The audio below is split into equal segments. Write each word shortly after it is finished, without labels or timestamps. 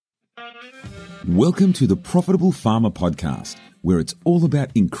Welcome to the Profitable Farmer Podcast, where it's all about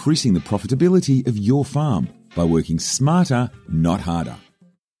increasing the profitability of your farm by working smarter, not harder.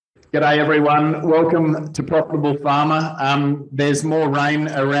 G'day everyone, welcome to Profitable Farmer. There's more rain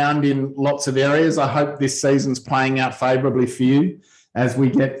around in lots of areas. I hope this season's playing out favourably for you as we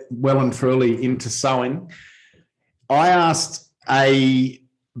get well and truly into sowing. I asked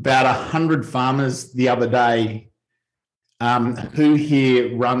about 100 farmers the other day who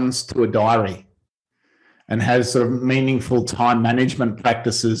here runs to a diary and has sort of meaningful time management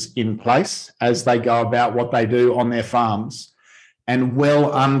practices in place as they go about what they do on their farms. And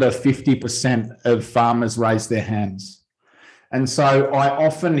well under 50% of farmers raise their hands. And so I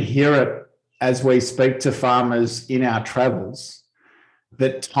often hear it as we speak to farmers in our travels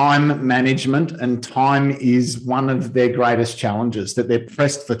that time management and time is one of their greatest challenges, that they're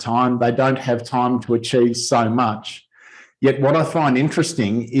pressed for time. They don't have time to achieve so much. Yet what I find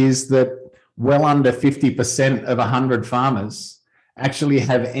interesting is that well under 50% of 100 farmers actually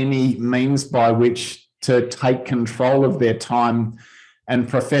have any means by which to take control of their time and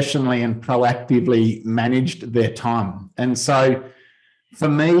professionally and proactively managed their time. And so for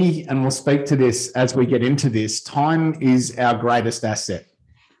me, and we'll speak to this as we get into this, time is our greatest asset.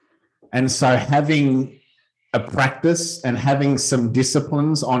 And so having a practice and having some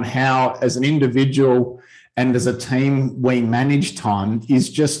disciplines on how as an individual and as a team we manage time is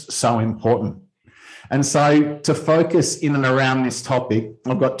just so important. And so to focus in and around this topic,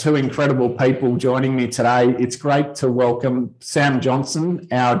 I've got two incredible people joining me today. It's great to welcome Sam Johnson,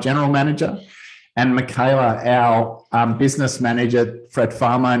 our General Manager, and Michaela, our Business Manager at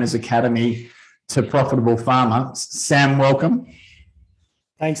Farm Owners Academy, to Profitable Farmer. Sam, welcome.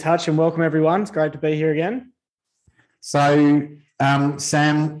 Thanks, Hutch, and welcome everyone. It's great to be here again. So,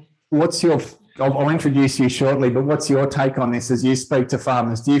 Sam, I'll introduce you shortly, but what's your take on this as you speak to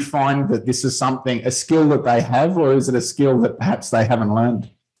farmers? Do you find that this is a skill that they have, or is it a skill that perhaps they haven't learned?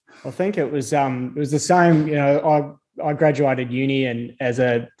 I think it was the same. You know, I graduated uni and as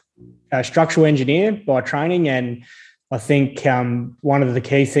a structural engineer by training, and I think one of the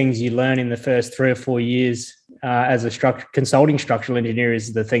key things you learn in the first 3 or 4 years as a consulting structural engineer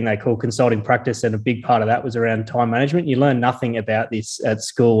is the thing they call consulting practice, and a big part of that was around time management. You learn nothing about this at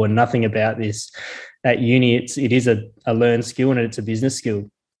school and nothing about this at uni. It is a learned skill and it's a business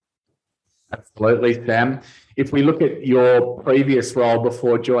skill. Absolutely, Sam. If we look at your previous role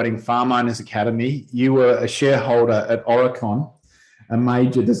before joining Farm Owners Academy, you were a shareholder at Aurecon, a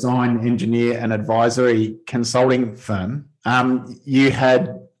major design, engineer and advisory consulting firm. You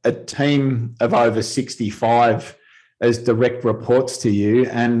had a team of over 65 as direct reports to you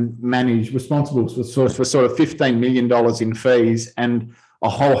and responsible for sort of $15 million in fees and a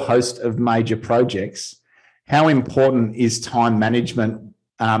whole host of major projects. How important is time management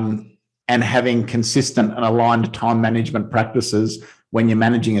and having consistent and aligned time management practices when you're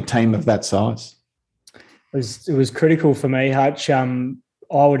managing a team of that size? It was critical for me, Hutch. I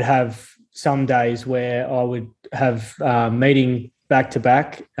would have some days where I would have meeting back to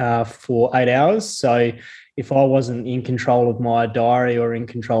back for 8 hours. So if I wasn't in control of my diary or in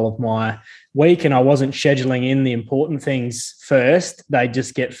control of my week and I wasn't scheduling in the important things first, they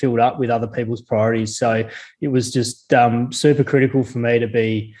just get filled up with other people's priorities. So it was just super critical for me to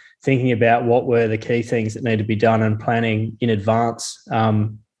be thinking about what were the key things that need to be done and planning in advance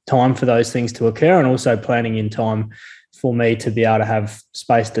time for those things to occur, and also planning in time for me to be able to have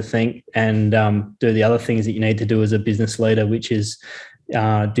space to think and do the other things that you need to do as a business leader, which is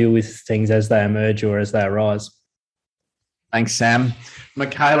deal with things as they emerge or as they arise. Thanks, Sam.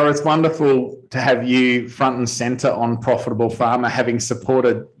 Michaela, it's wonderful to have you front and centre on Profitable Farmer, having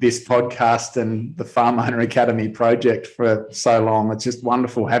supported this podcast and the Farm Owner Academy project for so long. It's just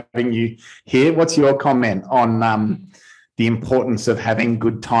wonderful having you here. What's your comment on the importance of having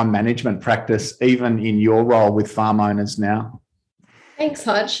good time management practice, even in your role with farm owners now? Thanks,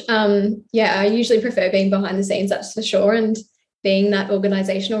 Hutch. I usually prefer being behind the scenes, that's for sure, and being that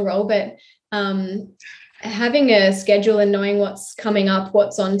organisational role. But having a schedule and knowing what's coming up,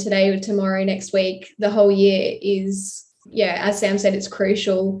 what's on today, tomorrow, next week, the whole year is, as Sam said, it's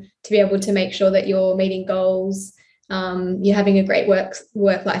crucial to be able to make sure that you're meeting goals, you're having a great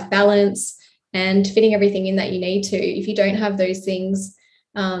work-life balance, and fitting everything in that you need to. If you don't have those things,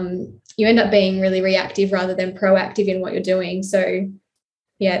 you end up being really reactive rather than proactive in what you're doing. So,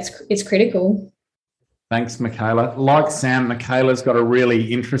 it's critical. Thanks, Michaela. Like Sam, Michaela's got a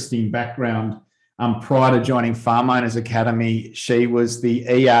really interesting background. Prior to joining Farm Owners Academy, she was the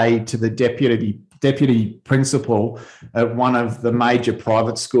EA to the deputy principal at one of the major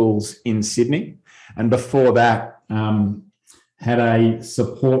private schools in Sydney. And before that, had a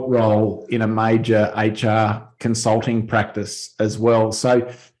support role in a major HR consulting practice as well.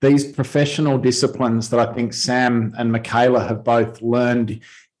 So these professional disciplines that I think Sam and Michaela have both learned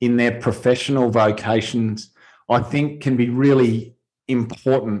in their professional vocations, I think can be really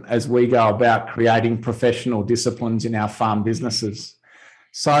important as we go about creating professional disciplines in our farm businesses.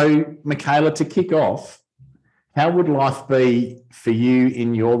 So, Michaela, to kick off, how would life be for you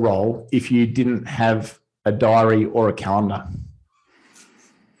in your role if you didn't have a diary or a calendar?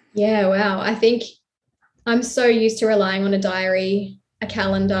 Yeah, wow. I think I'm so used to relying on a diary, a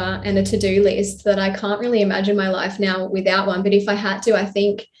calendar, and a to-do list that I can't really imagine my life now without one. But if I had to, I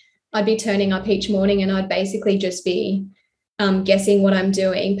think I'd be turning up each morning and I'd basically just be guessing what I'm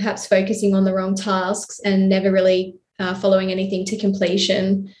doing, perhaps focusing on the wrong tasks and never really following anything to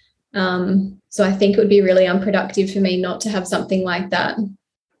completion. So I think it would be really unproductive for me not to have something like that.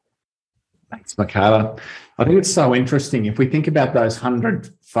 Thanks, Michaela. I think it's so interesting. If we think about those 100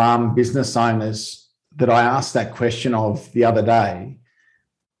 farm business owners that I asked that question of the other day,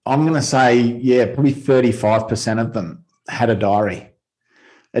 I'm going to say, yeah, probably 35% of them had a diary.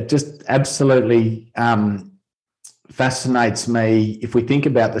 It just absolutely fascinates me. If we think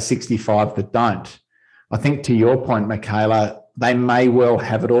about the 65 that don't, I think to your point, Michaela, they may well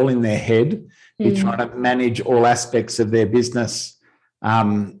have it all in their head, be trying to manage all aspects of their business,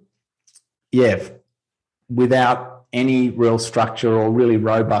 without any real structure or really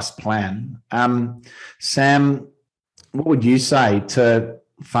robust plan. Sam, what would you say to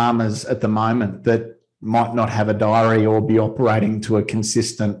farmers at the moment that might not have a diary or be operating to a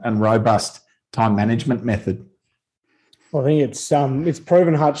consistent and robust time management method? Well, I think it's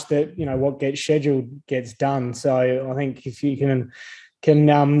proven, Hutch, that what gets scheduled gets done. So I think if you can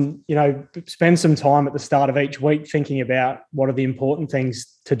spend some time at the start of each week thinking about what are the important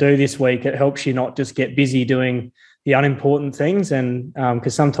things to do this week, it helps you not just get busy doing the unimportant things, and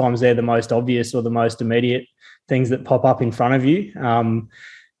because sometimes they're the most obvious or the most immediate things that pop up in front of you.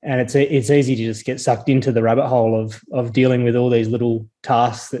 And it's easy to just get sucked into the rabbit hole of dealing with all these little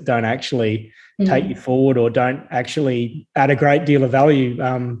tasks that don't actually take you forward or don't actually add a great deal of value,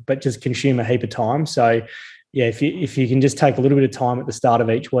 but just consume a heap of time. So, yeah, if you can just take a little bit of time at the start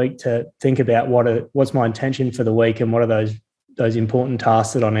of each week to think about what's my intention for the week and what are those important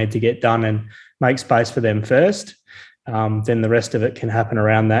tasks that I need to get done, and make space for them first, then the rest of it can happen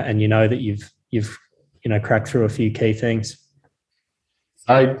around that, and that you've cracked through a few key things.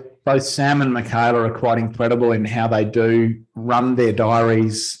 So both Sam and Michaela are quite incredible in how they do run their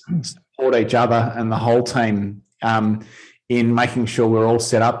diaries, support each other and the whole team in making sure we're all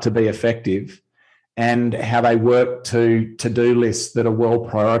set up to be effective, and how they work to to-do lists that are well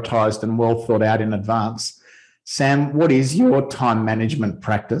prioritised and well thought out in advance. Sam, what is your time management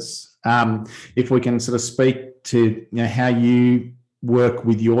practice? If we can sort of speak to how you work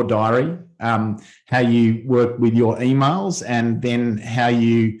with your diary, how you work with your emails, and then how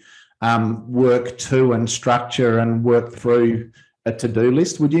you work to and structure and work through a to-do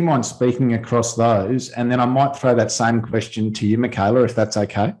list. Would you mind speaking across those? And then I might throw that same question to you, Michaela, if that's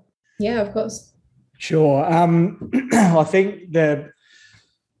okay. Yeah, of course. Sure. I think a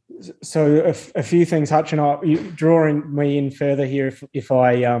few things, Hutch, and you drawing me in further here if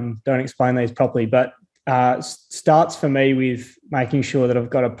I don't explain these properly, but starts for me with making sure that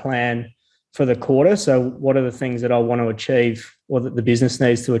I've got a plan for the quarter. So what are the things that I want to achieve or that the business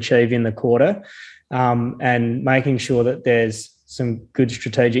needs to achieve in the quarter, and making sure that there's some good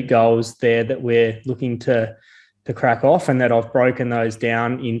strategic goals there that we're looking to crack off, and that I've broken those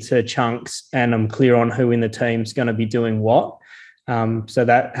down into chunks and I'm clear on who in the team's going to be doing what. So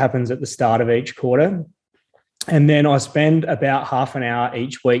that happens at the start of each quarter. And then I spend about half an hour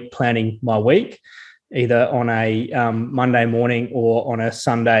each week planning my week, either on a Monday morning or on a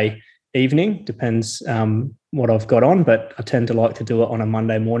Sunday evening, depends what I've got on, but I tend to like to do it on a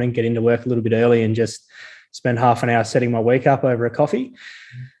Monday morning, get into work a little bit early and just spend half an hour setting my week up over a coffee.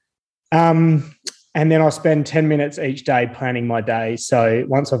 And then I spend 10 minutes each day planning my day. So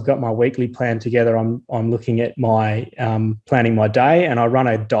once I've got my weekly plan together, I'm looking at my planning my day, and I run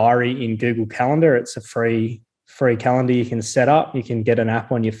a diary in Google Calendar. It's a free calendar you can set up. You can get an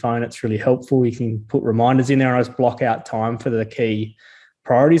app on your phone. It's really helpful. You can put reminders in there, and I just block out time for the key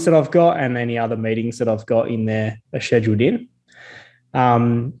priorities that I've got, and any other meetings that I've got in there are scheduled in.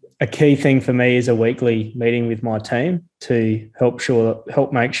 A key thing for me is a weekly meeting with my team to help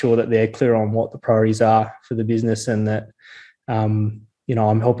make sure that they're clear on what the priorities are for the business, and that I'm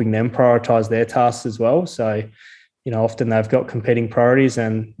helping them prioritize their tasks as well. So often they've got competing priorities,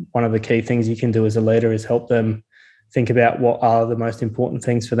 and one of the key things you can do as a leader is help them think about what are the most important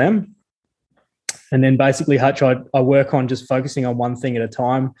things for them. And then basically, Hutch, I work on just focusing on one thing at a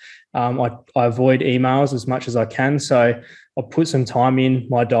time. I avoid emails as much as I can. So I'll put some time in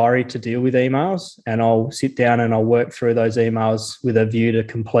my diary to deal with emails, and I'll sit down and I'll work through those emails with a view to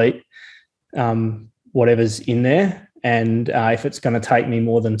complete whatever's in there. And if it's going to take me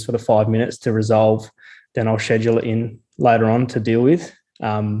more than sort of 5 minutes to resolve, then I'll schedule it in later on to deal with.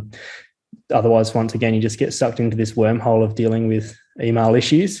 Otherwise, once again, you just get sucked into this wormhole of dealing with email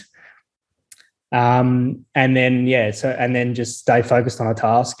issues. And then just stay focused on a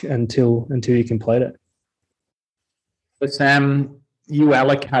task until you complete it. So Sam, you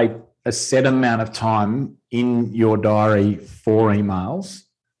allocate a set amount of time in your diary for emails,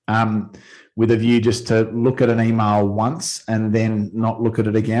 with a view just to look at an email once and then not look at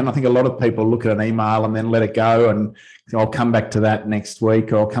it again. I think a lot of people look at an email and then let it go, and I'll come back to that next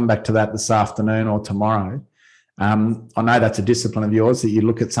week, or I'll come back to that this afternoon or tomorrow. I know that's a discipline of yours, that you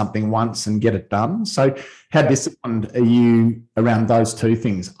look at something once and get it done. So how disciplined are you around those two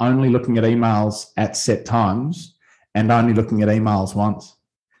things, only looking at emails at set times and only looking at emails once?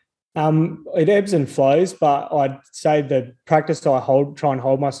 It ebbs and flows, but I'd say the practice I try and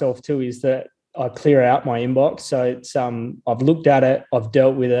hold myself to is that I clear out my inbox. So it's I've looked at it, I've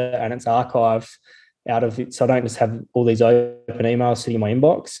dealt with it, and it's archived out of it. So I don't just have all these open emails sitting in my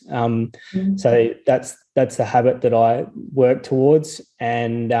inbox. So that's the habit that I work towards.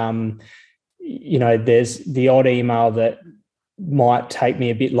 And there's the odd email that might take me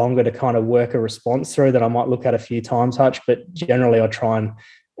a bit longer to kind of work a response through, that I might look at a few times, Hutch, but generally I try and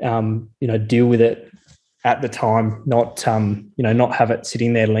deal with it at the time, not have it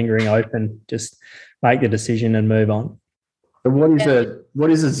sitting there lingering open. Just make the decision and move on. So what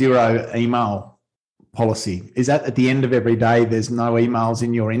is a zero email policy? Is that at the end of every day there's no emails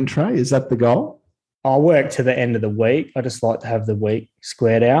in your in tray? Is that the goal? I'll work to the end of the week. I just like to have the week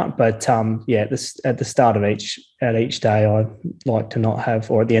squared out. But at the start of each day, I like to not have,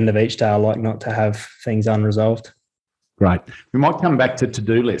 or at the end of each day, I like not to have things unresolved. Great. We might come back to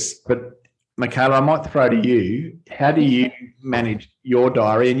to-do lists, but Michaela, I might throw to you. How do you manage your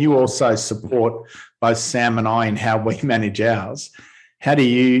diary? And you also support both Sam and I in how we manage ours. How do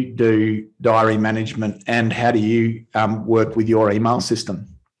you do diary management, and how do you work with your email system?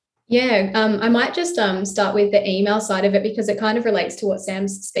 Yeah, I might just start with the email side of it, because it kind of relates to what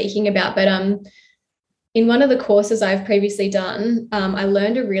Sam's speaking about. But in one of the courses I've previously done, I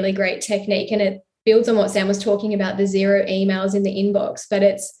learned a really great technique, and it builds on what Sam was talking about, the 0 emails in the inbox, but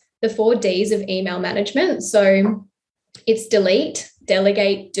it's the 4 Ds of email management. So it's delete,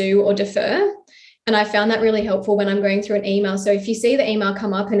 delegate, do, or defer. And I found that really helpful when I'm going through an email. So if you see the email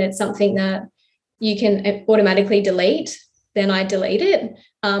come up and it's something that you can automatically delete, then I delete it.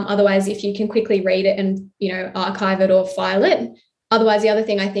 Otherwise, if you can quickly read it and, archive it or file it. Otherwise, the other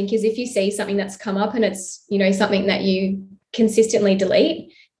thing I think is if you see something that's come up and it's, something that you consistently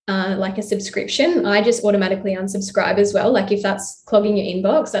delete, like a subscription, I just automatically unsubscribe as well. Like if that's clogging your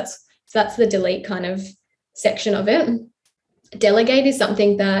inbox, that's the delete kind of section of it. Delegate is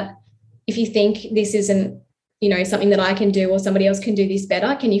something that if you think this isn't, something that I can do, or somebody else can do this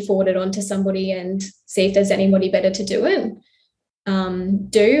better, can you forward it on to somebody and see if there's anybody better to do it?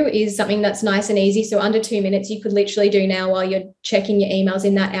 Do is something that's nice and easy. So under 2 minutes, you could literally do now while you're checking your emails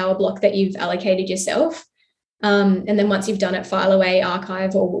in that hour block that you've allocated yourself. And then once you've done it, file away,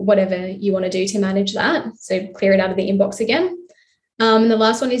 archive, or whatever you want to do to manage that. So clear it out of the inbox again. And the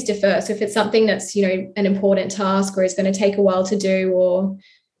last one is defer. So if it's something that's, an important task, or is going to take a while to do, or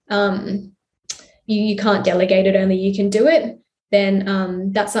you can't delegate it, only you can do it,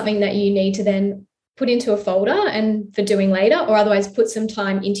 then that's something that you need to then put into a folder and for doing later, or otherwise put some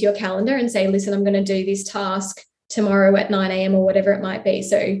time into your calendar and say, listen, I'm going to do this task tomorrow at 9 a.m. or whatever it might be.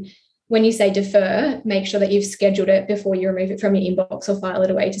 So when you say defer, make sure that you've scheduled it before you remove it from your inbox or file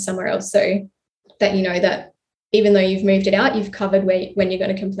it away to somewhere else, so that you know that even though you've moved it out, you've covered when you're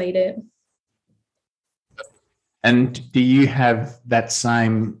going to complete it. And do you have that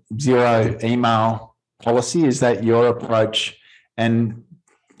same 0 email policy? Is that your approach? And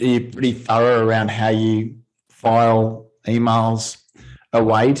are you pretty thorough around how you file emails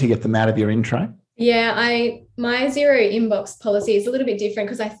away to get them out of your in tray? Yeah, my 0 inbox policy is a little bit different,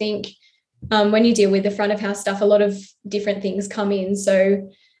 because I think when you deal with the front of house stuff, a lot of different things come in. So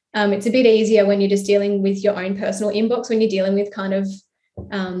it's a bit easier when you're just dealing with your own personal inbox. When you're dealing with kind of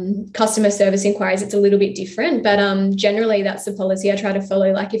customer service inquiries, it's a little bit different. But generally, that's the policy I try to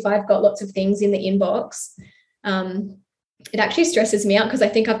follow. Like if I've got lots of things in the inbox, it actually stresses me out, because I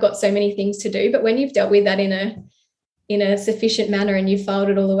think I've got so many things to do. But when you've dealt with that in a sufficient manner and you've filed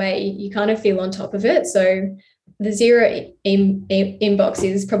it all away, you kind of feel on top of it. So the zero inbox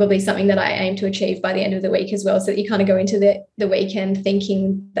is probably something that I aim to achieve by the end of the week as well, so that you kind of go into the weekend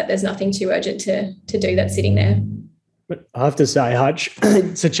thinking that there's nothing too urgent to do that's sitting there. But I have to say, Hutch,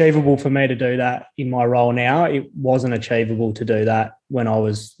 it's achievable for me to do that in my role now. It wasn't achievable to do that when I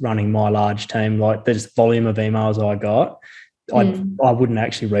was running my large team. Like, there's volume of emails I got. I wouldn't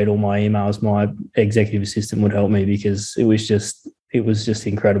actually read all my emails. My executive assistant would help me because it was just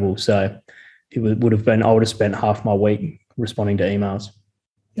incredible. So I would have spent half my week responding to emails.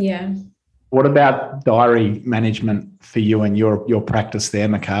 Yeah. What about diary management for you and your practice there,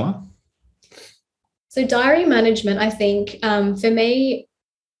 Michaela? So diary management, I think for me,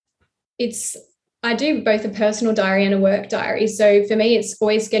 I do both a personal diary and a work diary. So for me, it's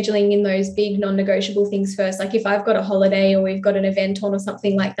always scheduling in those big non-negotiable things first. Like if I've got a holiday or we've got an event on or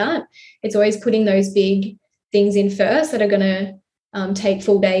something like that, it's always putting those big things in first that are going to take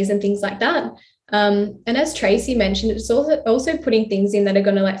full days and things like that. And as Tracy mentioned, it's also putting things in that are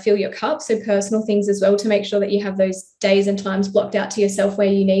going to fill your cup. So personal things as well, to make sure that you have those days and times blocked out to yourself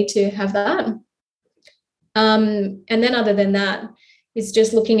where you need to have that. And then other than that, it's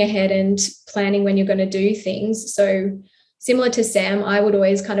just looking ahead and planning when you're going to do things. So similar to Sam, I would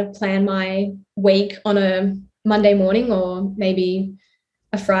always kind of plan my week on a Monday morning or maybe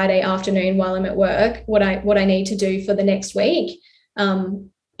a Friday afternoon while I'm at work, what I need to do for the next week,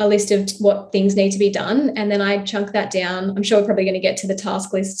 a list of what things need to be done. And then I chunk that down. I'm sure we're probably going to get to the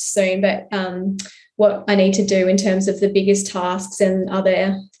task list soon, but what I need to do in terms of the biggest tasks and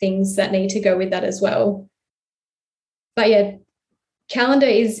other things that need to go with that as well. But yeah, calendar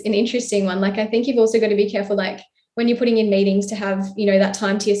is an interesting one. I think you've also got to be careful, when you're putting in meetings, to have, that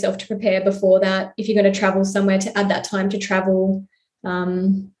time to yourself to prepare before that. If you're going to travel somewhere, to add that time to travel. How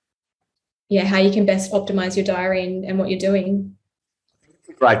you can best optimize your diary and what you're doing.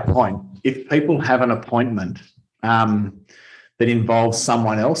 Great point. If people have an appointment that involves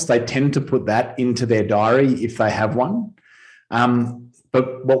someone else, they tend to put that into their diary if they have one.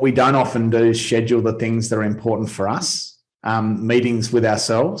 But what we don't often do is schedule the things that are important for us, meetings with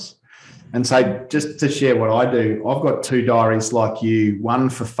ourselves. And so just to share what I do, I've got 2 diaries like you, one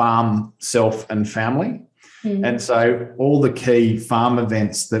for farm, self and family. And so all the key farm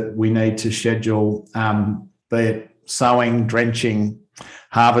events that we need to schedule, be it sowing, drenching,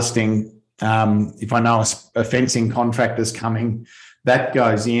 harvesting, if I know a fencing contractor's coming, that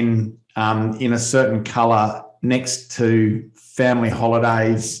goes in a certain colour next to family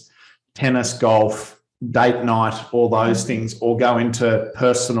holidays, tennis, golf, date night, all those things all go into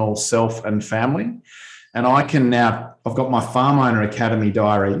personal, self and family. And I've got my Farm Owner Academy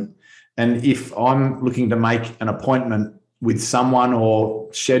diary. And if I'm looking to make an appointment with someone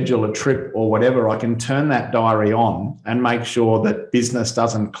or schedule a trip or whatever, I can turn that diary on and make sure that business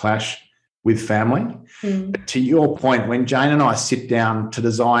doesn't clash with family. But to your point, when Jane and I sit down to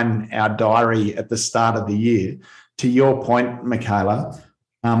design our diary at the start of the year, to your point, Michaela,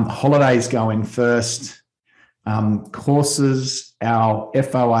 holidays go in first, courses, our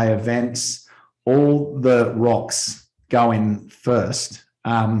FOA events, all the rocks go in first.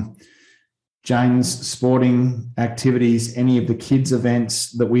 Jane's sporting activities, any of the kids'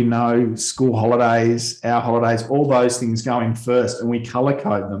 events that we know, school holidays, our holidays, all those things go in first, and we colour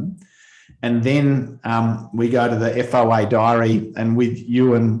code them. And then we go to the FOA diary, and with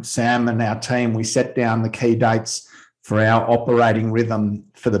you and Sam and our team, we set down the key dates for our operating rhythm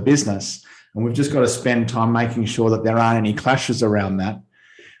for the business. And we've just got to spend time making sure that there aren't any clashes around that.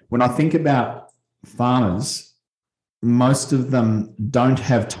 When I think about farmers, most of them don't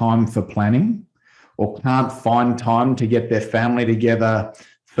have time for planning or can't find time to get their family together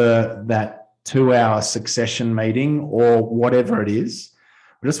for that 2-hour succession meeting or whatever it is.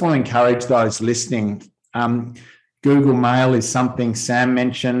 I just want to encourage those listening. Google Mail is something Sam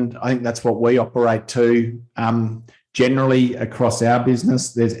mentioned. I think that's what we operate to. Generally across our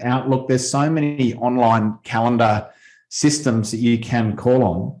business, there's Outlook. There's so many online calendar systems that you can call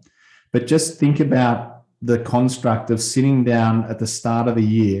on. But just think about the construct of sitting down at the start of the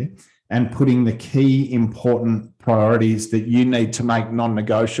year and putting the key important priorities that you need to make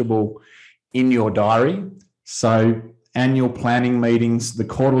non-negotiable in your diary. So annual planning meetings, the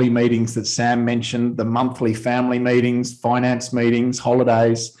quarterly meetings that Sam mentioned, the monthly family meetings, finance meetings,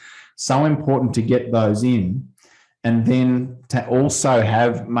 holidays, so important to get those in. And then to also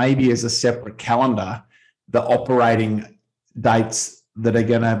have maybe as a separate calendar, the operating dates that are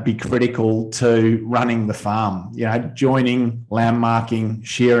going to be critical to running the farm, joining, landmarking,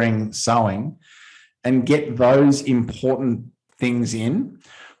 shearing, sowing, and get those important things in.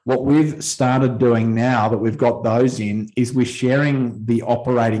 What we've started doing now that we've got those in is we're sharing the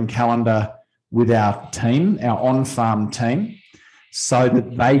operating calendar with our team, our on-farm team, so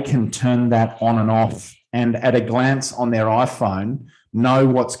that they can turn that on and off and at a glance on their iPhone, know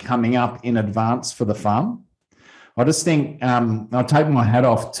what's coming up in advance for the farm. I just think I'll take my hat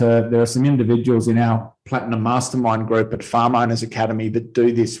off to, there are some individuals in our Platinum Mastermind group at Farm Owners Academy that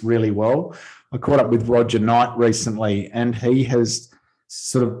do this really well. I caught up with Roger Knight recently, and he has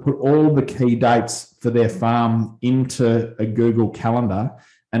sort of put all the key dates for their farm into a Google Calendar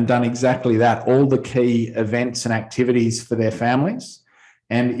and done exactly that, all the key events and activities for their families.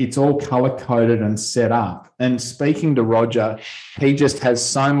 And it's all color-coded and set up. And speaking to Roger, he just has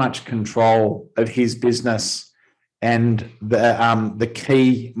so much control of his business and the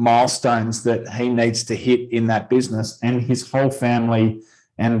key milestones that he needs to hit in that business. And his whole family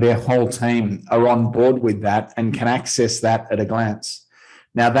and their whole team are on board with that and can access that at a glance.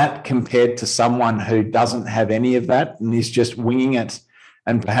 Now, that compared to someone who doesn't have any of that and is just winging it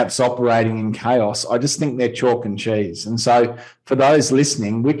and perhaps operating in chaos, I just think they're chalk and cheese. And so for those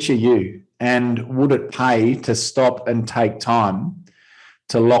listening, which are you? And would it pay to stop and take time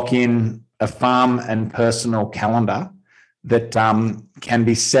to lock in a farm and personal calendar that can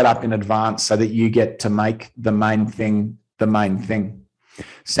be set up in advance so that you get to make the main thing the main thing?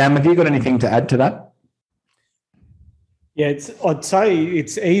 Sam, have you got anything to add to that? Yeah, I'd say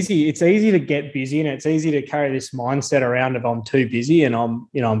it's easy. It's easy to get busy, and it's easy to carry this mindset around if I'm too busy and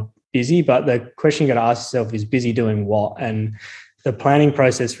I'm busy. But the question you got to ask yourself is, busy doing what? And the planning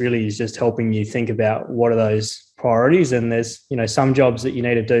process really is just helping you think about what are those priorities. And there's some jobs that you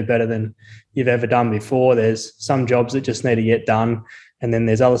need to do better than you've ever done before. There's some jobs that just need to get done, and then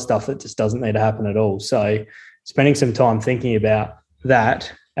there's other stuff that just doesn't need to happen at all. So spending some time thinking about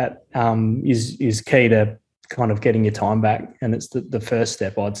that is key to kind of getting your time back, and it's the first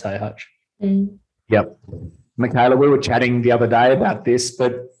step, I'd say, Hutch. Yep. Michaela, we were chatting the other day about this,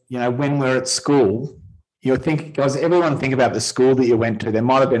 but when we're at school, guys, everyone think about the school that you went to. There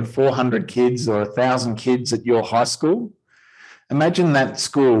might have been 400 kids or 1,000 kids at your high school. Imagine that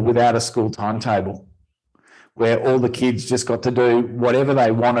school without a school timetable, where all the kids just got to do whatever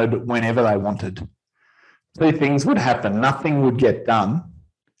they wanted whenever they wanted. Two things would happen. Nothing would get done,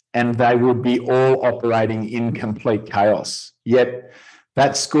 and they would be all operating in complete chaos. Yet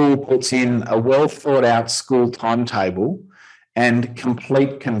that school puts in a well-thought-out school timetable, and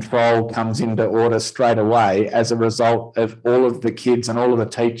complete control comes into order straight away as a result of all of the kids and all of the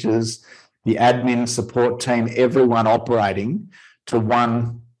teachers, the admin support team, everyone operating to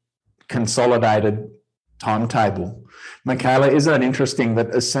one consolidated timetable. Michaela, isn't it interesting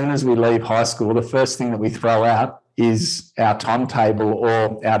that as soon as we leave high school, the first thing that we throw out is our timetable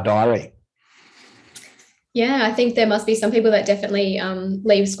or our diary? Yeah, I think there must be some people that definitely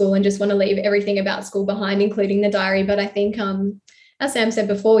leave school and just want to leave everything about school behind, including the diary. But I think, as Sam said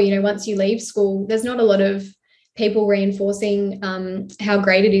before, once you leave school, there's not a lot of people reinforcing how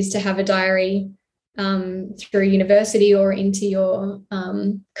great it is to have a diary through university or into your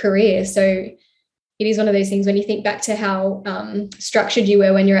career. So it is one of those things when you think back to how structured you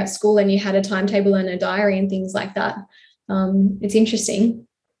were when you're at school and you had a timetable and a diary and things like that. It's interesting.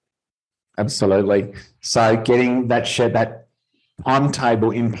 Absolutely. So getting that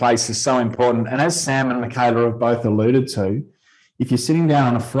timetable in place is so important. And as Sam and Michaela have both alluded to, if you're sitting down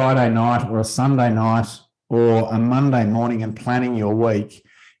on a Friday night or a Sunday night or a Monday morning and planning your week,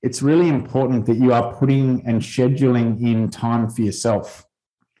 it's really important that you are putting and scheduling in time for yourself,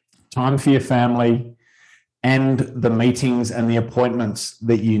 time for your family, and the meetings and the appointments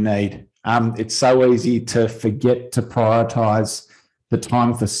that you need. It's so easy to forget to prioritize the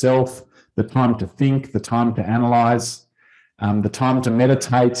time for self, the time to think, the time to analyze, the time to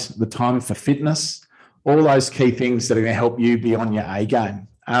meditate, the time for fitness, all those key things that are going to help you be on your A game.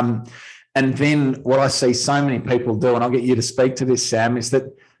 And then what I see so many people do, and I'll get you to speak to this, Sam, is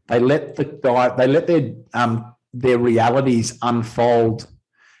that they let their realities unfold,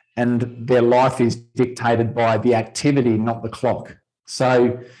 and their life is dictated by the activity, not the clock.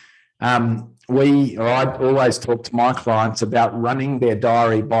 So I always talk to my clients about running their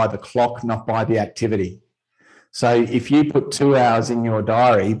diary by the clock, not by the activity. So if you put 2 hours in your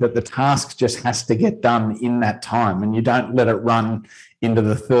diary, that the task just has to get done in that time, and you don't let it run into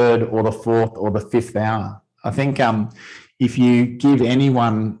the third or the fourth or the fifth hour. I think if you give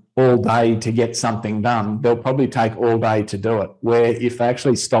anyone all day to get something done, they'll probably take all day to do it, where if they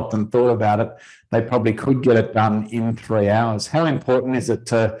actually stopped and thought about it, they probably could get it done in 3 hours. How important is it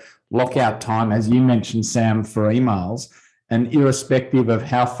to lock out time, as you mentioned, Sam, for emails, and irrespective of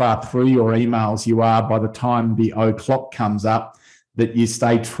how far through your emails you are by the time the o'clock comes up, that you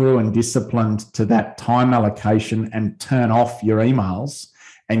stay true and disciplined to that time allocation and turn off your emails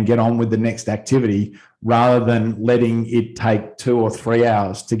and get on with the next activity, rather than letting it take 2 or 3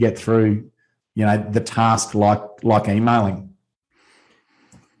 hours to get through, the task like emailing.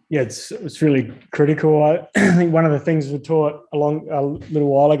 Yeah, it's really critical. I think one of the things we taught a little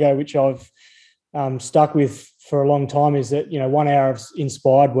while ago, which I've stuck with for a long time, is that 1 hour of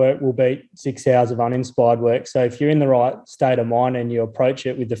inspired work will beat 6 hours of uninspired work. So if you're in the right state of mind and you approach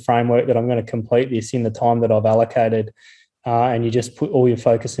it with the framework that I'm going to complete this in the time that I've allocated, and you just put all your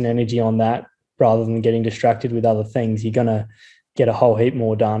focus and energy on that rather than getting distracted with other things, you're going to get a whole heap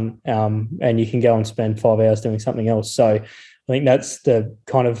more done, and you can go and spend 5 hours doing something else. So I think that's the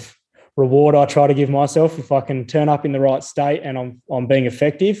kind of reward I try to give myself. If I can turn up in the right state and I'm being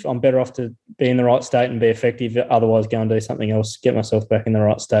effective, I'm better off to be in the right state and be effective. Otherwise, go and do something else, get myself back in the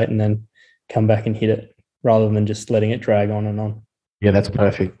right state, and then come back and hit it, rather than just letting it drag on and on. Yeah, that's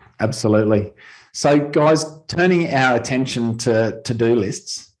perfect. Absolutely. So, guys, turning our attention to to-do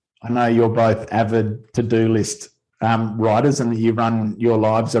lists. I know you're both avid to-do list writers, and that you run your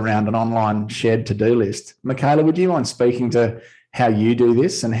lives around an online shared to-do list. Michaela, would you mind speaking to how you do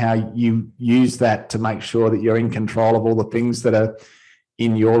this and how you use that to make sure that you're in control of all the things that are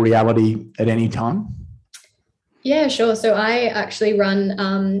in your reality at any time? Yeah, sure. So I actually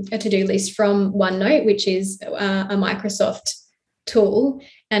run a to-do list from OneNote, which is a Microsoft tool.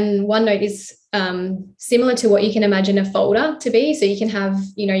 And OneNote is similar to what you can imagine a folder to be. So you can have,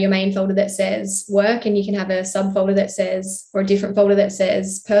 your main folder that says work, and you can have a subfolder that says, or a different folder that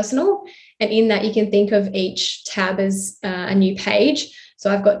says personal. And in that, you can think of each tab as a new page.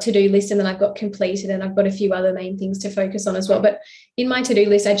 So I've got to-do list, and then I've got completed, and I've got a few other main things to focus on as well. But in my to-do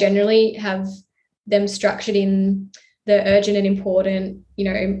list, I generally have them structured in the urgent and important,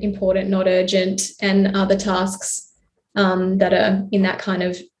 important, not urgent, and other tasks that are in that kind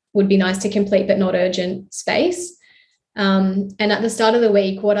of would be nice to complete but not urgent space. And at the start of the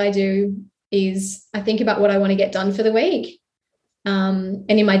week, what I do is I think about what I want to get done for the week. And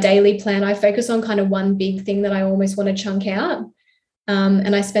in my daily plan, I focus on kind of one big thing that I almost want to chunk out.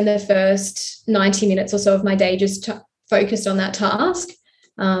 And I spend the first 90 minutes or so of my day just focused on that task.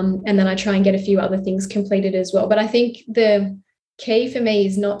 And then I try and get a few other things completed as well. But I think the key for me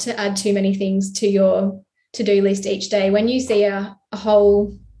is not to add too many things to your to-do list each day. When you see a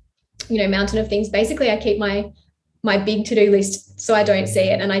whole, mountain of things, basically I keep my big to-do list so I don't see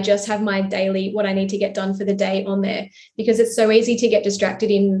it, and I just have my daily, what I need to get done for the day on there, because it's so easy to get distracted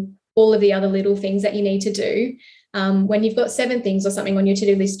in all of the other little things that you need to do. When you've got 7 things or something on your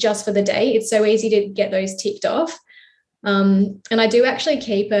to-do list just for the day, it's so easy to get those ticked off. And I do actually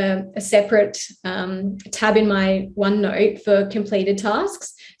keep a separate tab in my OneNote for completed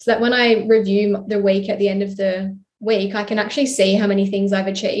tasks, so that when I review the week at the end of the week, I can actually see how many things I've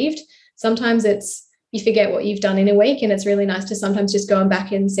achieved. Sometimes you forget what you've done in a week, and it's really nice to sometimes just go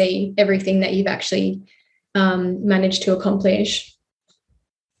back and see everything that you've actually managed to accomplish.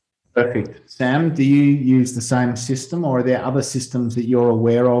 Perfect. Sam, do you use the same system, or are there other systems that you're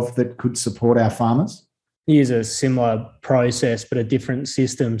aware of that could support our farmers? I use a similar process, but a different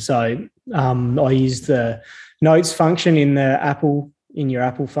system. So I use the notes function in your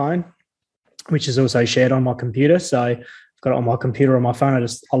Apple phone, which is also shared on my computer. So I've got it on my computer or my phone.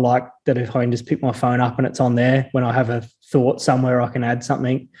 I like that if I can just pick my phone up and it's on there. When I have a thought somewhere, I can add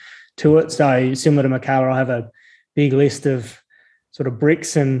something to it. So similar to Michaela, I have a big list of sort of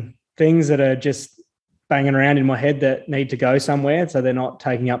bricks and things that are just banging around in my head that need to go somewhere, so they're not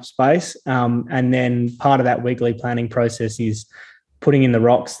taking up space. And then part of that weekly planning process is putting in the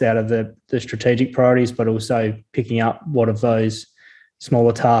rocks out of the strategic priorities, but also picking up what of those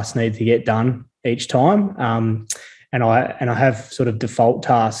smaller tasks need to get done each time. And I have sort of default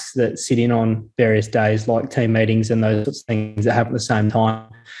tasks that sit in on various days, like team meetings and those sorts of things that happen at the same time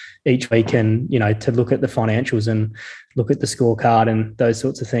each week, and to look at the financials and look at the scorecard and those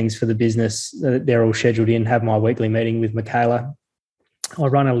sorts of things for the business. They're all scheduled in. Have my weekly meeting with Michaela. I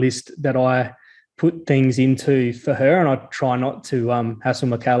run a list that I put things into for her, and I try not to hassle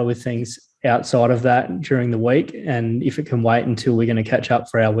Michaela with things outside of that during the week. And if it can wait until we're going to catch up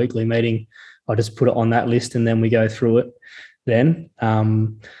for our weekly meeting, I just put it on that list and then we go through it then.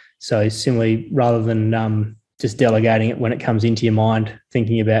 So similarly, rather than just delegating it when it comes into your mind,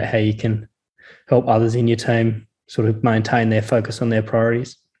 thinking about how you can help others in your team sort of maintain their focus on their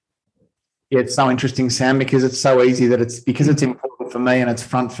priorities. Yeah, it's so interesting, Sam, because it's so easy that it's important for me and it's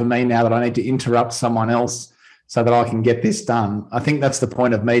front for me now that I need to interrupt someone else so that I can get this done. I think that's the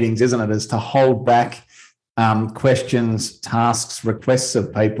point of meetings, isn't it? Is to hold back questions, tasks, requests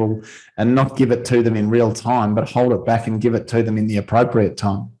of people and not give it to them in real time, but hold it back and give it to them in the appropriate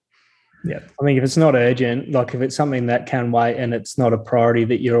time. Yeah. I think if it's not urgent, like if it's something that can wait and it's not a priority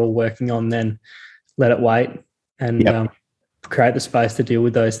that you're all working on, then let it wait and create the space to deal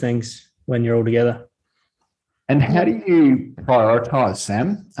with those things when you're all together. And how do you prioritise,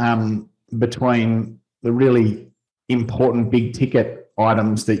 Sam, between the really important big ticket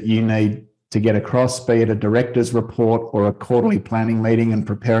items that you need to get across, be it a director's report or a quarterly planning meeting and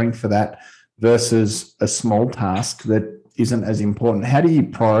preparing for that, versus a small task that isn't as important? How do you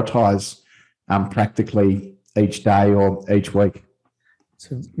prioritise practically each day or each week?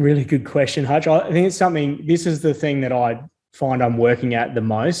 It's a really good question, Hutch. I think it's something, this is the thing that I find I'm working at the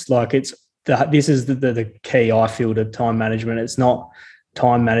most. Like this is the key I feel to time management. It's not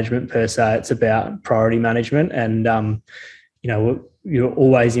time management per se. It's about priority management. And, you're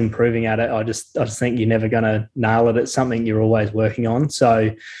always improving at it. I just think you're never going to nail it. It's something you're always working on.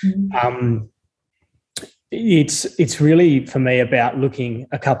 So it's really, for me, about looking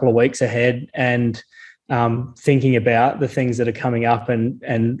a couple of weeks ahead and thinking about the things that are coming up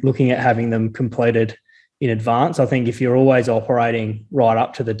and looking at having them completed in advance. I think if you're always operating right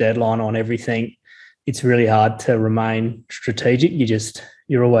up to the deadline on everything, it's really hard to remain strategic.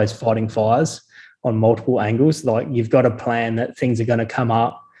 You're always fighting fires on multiple angles. Like, you've got to plan that things are going to come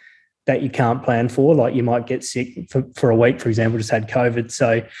up that you can't plan for. Like, you might get sick for a week, for example, just had COVID.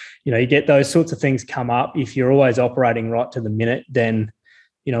 So, you get those sorts of things come up. If you're always operating right to the minute, then,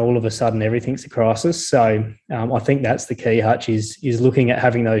 all of a sudden everything's a crisis. So I think that's the key, Hutch, is looking at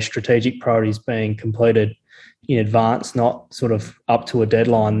having those strategic priorities being completed in advance, not sort of up to a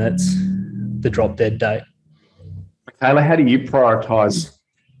deadline that's the drop dead date. Taylor, how do you prioritise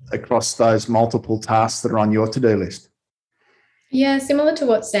across those multiple tasks that are on your to-do list? Yeah, similar to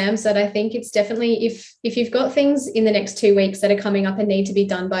what Sam said, I think it's definitely if you've got things in the next 2 weeks that are coming up and need to be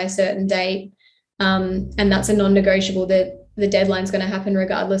done by a certain date, and that's a non-negotiable, that the deadline's going to happen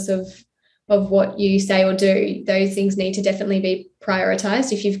regardless of what you say or do, those things need to definitely be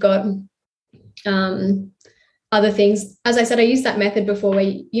prioritised. If you've got other things, as I said, I used that method before where,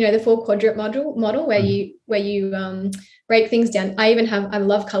 the 4 quadrant model where you break things down. I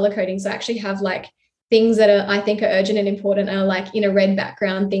love color coding. So I actually have like things that I think are urgent and important are like in a red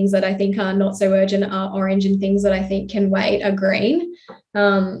background. Things that I think are not so urgent are orange, and things that I think can wait are green.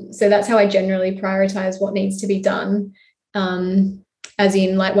 So that's how I generally prioritize what needs to be done. As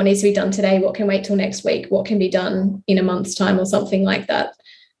in, like, what needs to be done today, what can wait till next week, what can be done in a month's time or something like that.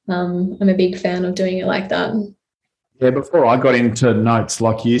 I'm a big fan of doing it like that. Yeah, before I got into notes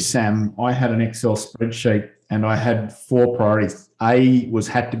like you, Sam, I had an Excel spreadsheet and I had 4 priorities. A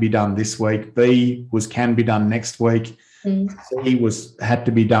had to be done this week. B can be done next week. C had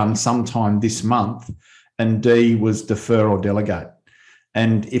to be done sometime this month. And D was defer or delegate.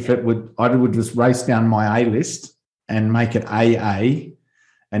 And I would just race down my A list and make it AA,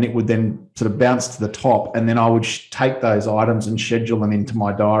 and it would then sort of bounce to the top. And then I would take those items and schedule them into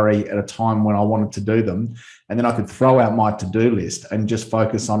my diary at a time when I wanted to do them. And then I could throw out my to-do list and just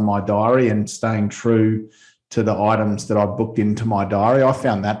focus on my diary and staying true to the items that I booked into my diary. I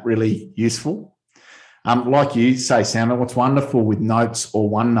found that really useful. Like you say, Sam, what's wonderful with Notes or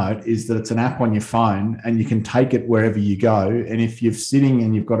OneNote is that it's an app on your phone and you can take it wherever you go. And if you're sitting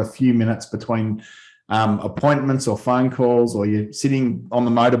and you've got a few minutes between appointments or phone calls, or you're sitting on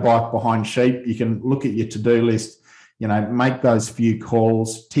the motorbike behind sheep, you can look at your to-do list, make those few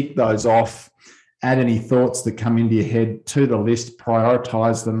calls, tick those off, add any thoughts that come into your head to the list,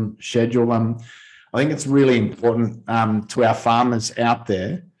 prioritize them, schedule them. I think it's really important to our farmers out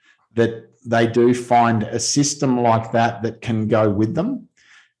there that they do find a system like that can go with them,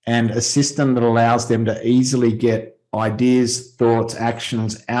 and a system that allows them to easily get ideas, thoughts,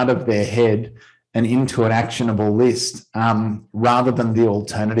 actions out of their head and into an actionable list, rather than the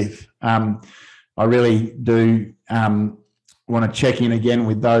alternative. I really do want to check in again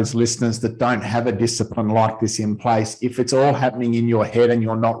with those listeners that don't have a discipline like this in place. If it's all happening in your head and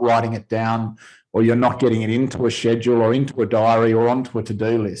you're not writing it down, or you're not getting it into a schedule or into a diary or onto a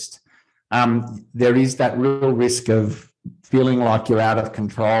to-do list, there is that real risk of feeling like you're out of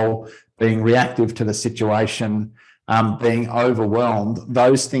control, being reactive to the situation, being overwhelmed.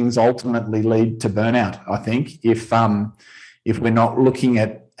 Those things ultimately lead to burnout, I think, if we're not looking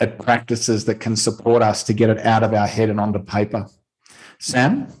at practices that can support us to get it out of our head and onto paper.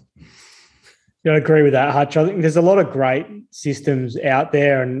 Sam? Yeah, I agree with that, Hutch. I think there's a lot of great systems out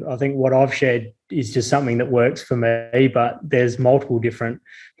there, and I think what I've shared is just something that works for me, but there's multiple different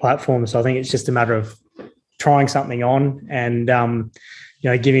platforms. So I think it's just a matter of trying something on and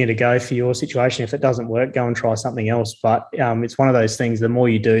giving it a go for your situation. If it doesn't work, go and try something else. But it's one of those things, the more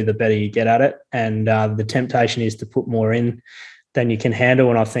you do, the better you get at it. And the temptation is to put more in than you can handle.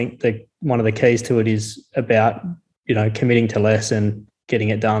 And I think one of the keys to it is about, committing to less and getting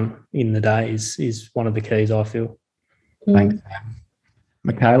it done in the day is one of the keys, I feel. Thanks,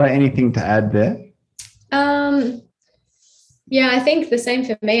 Michaela, anything to add there? Yeah, I think the same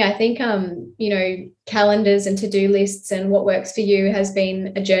for me. I think, calendars and to-do lists and what works for you has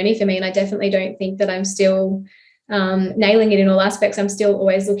been a journey for me. And I definitely don't think that I'm still nailing it in all aspects. I'm still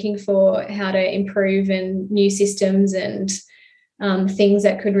always looking for how to improve and new systems and things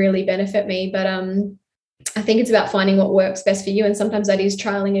that could really benefit me. But I think it's about finding what works best for you. And sometimes that is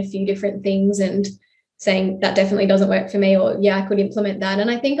trialing a few different things and saying that definitely doesn't work for me, or I could implement that.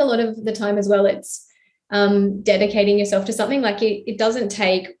 And I think a lot of the time as well, it's dedicating yourself to something. Like it doesn't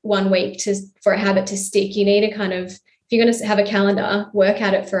take 1 week for a habit to stick. You need to kind of, if you're going to have a calendar, work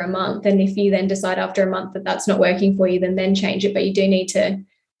at it for a month. And if you then decide after a month that that's not working for you, then change it. But you do need to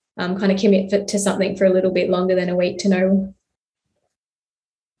kind of commit to something for a little bit longer than a week to know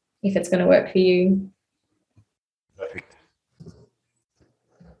if it's going to work for you. Perfect.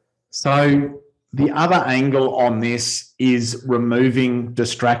 So the other angle on this is removing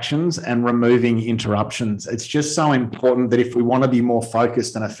distractions and removing interruptions. It's just so important that if we want to be more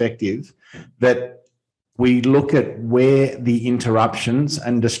focused and effective, that we look at where the interruptions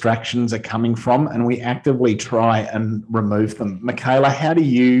and distractions are coming from and we actively try and remove them. Michaela, how do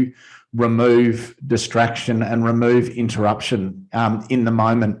you remove distraction and remove interruption in the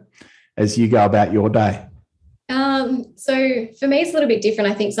moment as you go about your day? So for me, it's a little bit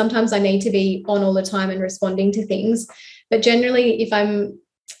different. I think sometimes I need to be on all the time and responding to things. But generally,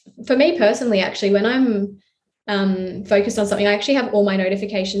 for me personally, actually, when I'm focused on something, I actually have all my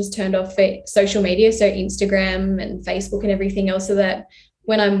notifications turned off for social media, so Instagram and Facebook and everything else, so that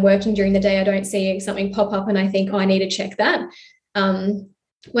when I'm working during the day, I don't see something pop up and I think, I need to check that.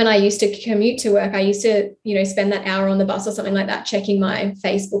 When I used to commute to work, I used to, spend that hour on the bus or something like that, checking my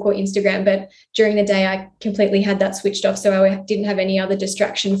Facebook or Instagram. But during the day, I completely had that switched off. So I didn't have any other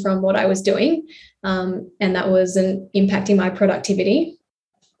distraction from what I was doing. And that wasn't impacting my productivity.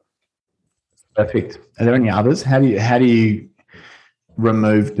 Perfect. Are there any others? How do you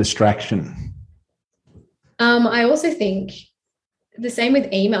remove distraction? I also think the same with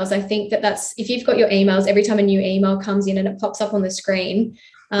emails. I think that's if you've got your emails, every time a new email comes in and it pops up on the screen,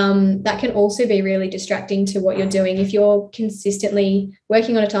 that can also be really distracting to what you're doing. If you're consistently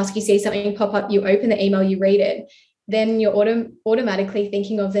working on a task, you see something pop up, you open the email, you read it, then you're automatically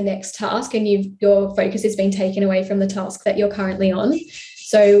thinking of the next task and your focus has been taken away from the task that you're currently on.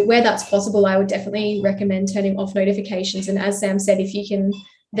 So where that's possible, I would definitely recommend turning off notifications. And as Sam said, if you can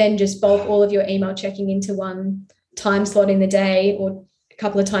then just bulk all of your email checking into one time slot in the day or a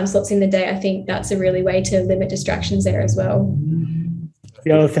couple of time slots in the day, I think that's a really way to limit distractions there as well.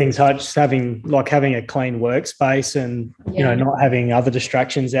 The other things are just having a clean workspace and, not having other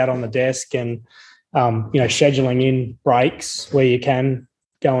distractions out on the desk and, scheduling in breaks where you can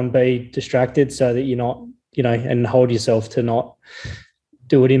go and be distracted so that you're not, and hold yourself to not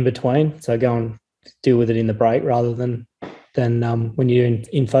do it in between. So go and deal with it in the break rather than when you're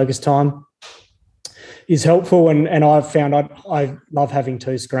in focus time is helpful. And I've found I love having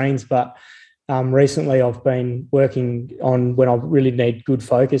two screens, but recently I've been working on when I really need good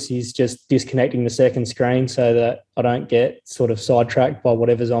focus is just disconnecting the second screen so that I don't get sort of sidetracked by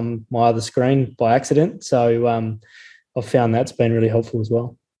whatever's on my other screen by accident. So I've found that's been really helpful as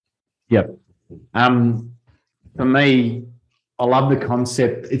well. Yep. For me, I love the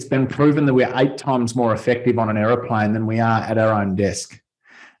concept. It's been proven that we're 8 times more effective on an aeroplane than we are at our own desk.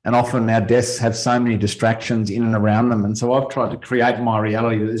 And often our desks have so many distractions in and around them. And so I've tried to create my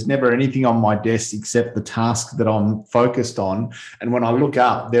reality that there's never anything on my desk except the task that I'm focused on. And when I look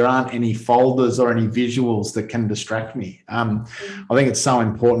up, there aren't any folders or any visuals that can distract me. I think it's so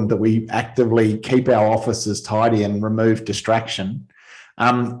important that we actively keep our offices tidy and remove distraction.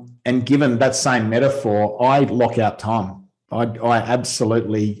 And given that same metaphor, I lock out time. I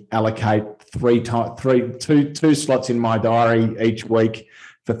absolutely allocate two slots in my diary each week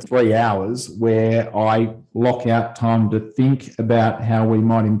for 3 hours where I lock out time to think about how we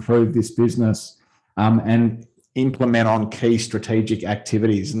might improve this business and implement on key strategic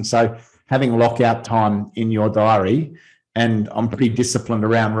activities. And so having lockout time in your diary, and I'm pretty disciplined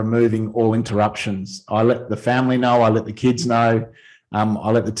around removing all interruptions. I let the family know, I let the kids know,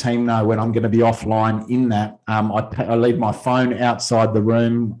 I let the team know when I'm going to be offline in that. I leave my phone outside the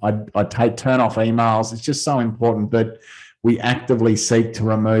room. I turn off emails. It's just so important that we actively seek to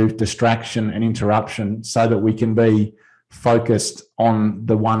remove distraction and interruption so that we can be focused on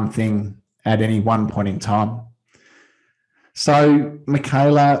the one thing at any one point in time. So,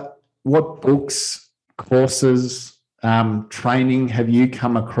 Michaela, what books, courses, training have you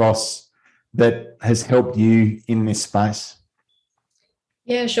come across that has helped you in this space?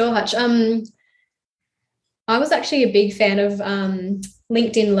 Yeah, sure, Hutch. I was actually a big fan of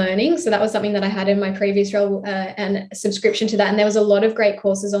LinkedIn Learning. So that was something that I had in my previous role and a subscription to that. And there was a lot of great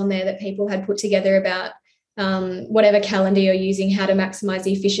courses on there that people had put together about whatever calendar you're using, how to maximize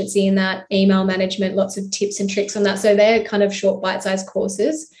the efficiency in that, email management, lots of tips and tricks on that. So they're kind of short bite-sized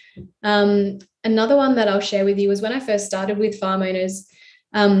courses. Another one that I'll share with you was when I first started with farm owners,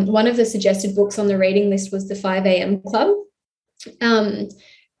 one of the suggested books on the reading list was the 5 a.m. Club.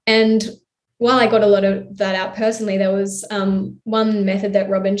 And while I got a lot of that out personally, there was one method that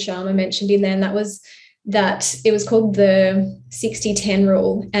Robin Sharma mentioned in there, and that was that it was called the 60-10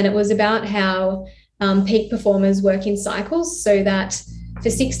 rule. And it was about how peak performers work in cycles, so that for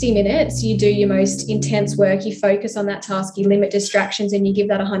 60 minutes, you do your most intense work, you focus on that task, you limit distractions, and you give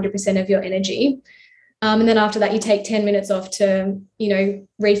that 100% of your energy. And then after that, you take 10 minutes off to,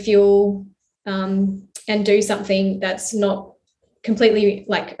 refuel and do something that's not completely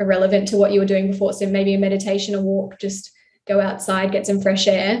like irrelevant to what you were doing before. So maybe a meditation, a walk, just go outside, get some fresh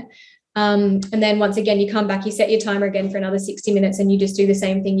air. And then once again, you come back, you set your timer again for another 60 minutes and you just do the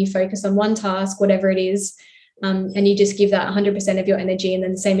same thing. You focus on one task, whatever it is, and you just give that 100% of your energy. And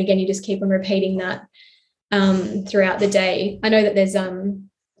then the same again, you just keep on repeating that throughout the day. I know that there's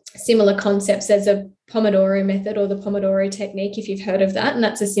similar concepts. There's a Pomodoro method or the Pomodoro technique, if you've heard of that. And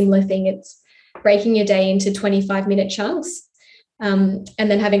that's a similar thing. It's breaking your day into 25-minute chunks and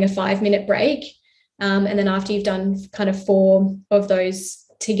then having a 5-minute break. And then after you've done kind of 4 of those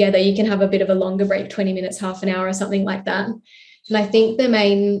together, you can have a bit of a longer break, 20 minutes, half an hour or something like that. And I think the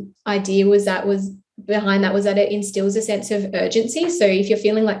main idea behind that was that it instills a sense of urgency. So if you're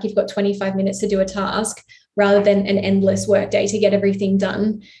feeling like you've got 25 minutes to do a task rather than an endless work day to get everything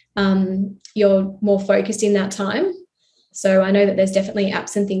done, you're more focused in that time. So I know that there's definitely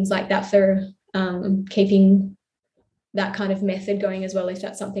apps and things like that for keeping that kind of method going as well, if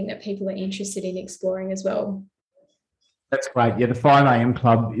that's something that people are interested in exploring as well. That's great. Yeah, the 5 a.m.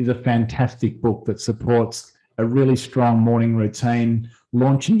 Club is a fantastic book that supports a really strong morning routine,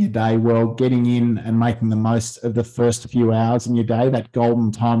 launching your day well, getting in and making the most of the first few hours in your day, that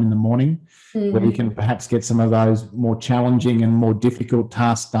golden time in the morning, where you can perhaps get some of those more challenging and more difficult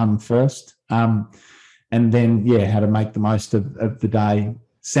tasks done first. And then, how to make the most of the day.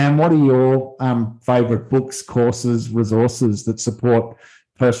 Sam, what are your favourite books, courses, resources that support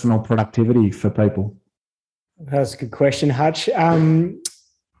personal productivity for people? That's a good question, Hutch.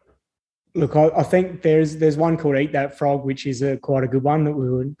 Look, I think there's one called Eat That Frog, which is quite a good one that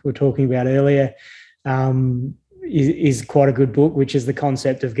we were talking about earlier. Is quite a good book, which is the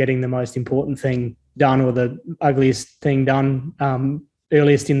concept of getting the most important thing done or the ugliest thing done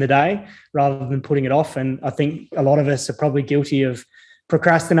earliest in the day rather than putting it off. And I think a lot of us are probably guilty of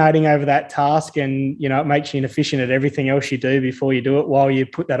procrastinating over that task, and it makes you inefficient at everything else you do before you do it. While you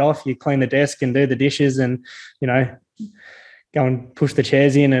put that off, you clean the desk and do the dishes and go and push the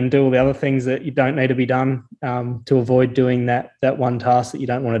chairs in and do all the other things that you don't need to be done to avoid doing that one task that you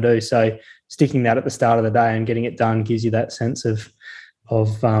don't want to do. So sticking that at the start of the day and getting it done gives you that sense of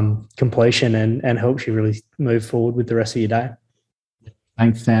completion and helps you really move forward with the rest of your day.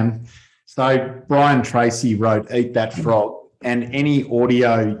 Thanks, Sam. So Brian Tracy wrote Eat That Frog, and any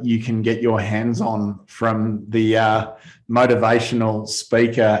audio you can get your hands on from the motivational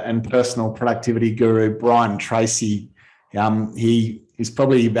speaker and personal productivity guru, Brian Tracy. He is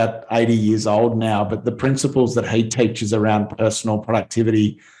probably about 80 years old now, but the principles that he teaches around personal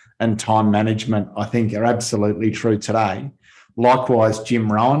productivity and time management, I think, are absolutely true today. Likewise,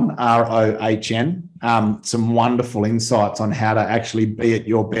 Jim Rohn, Rohn, some wonderful insights on how to actually be at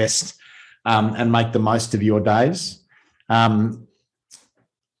your best and make the most of your days. So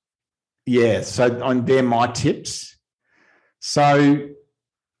they're my tips. So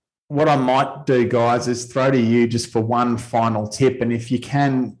what I might do, guys, is throw to you just for one final tip. And if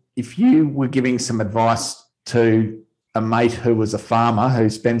you were giving some advice to a mate who was a farmer who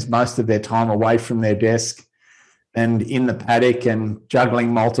spends most of their time away from their desk and in the paddock and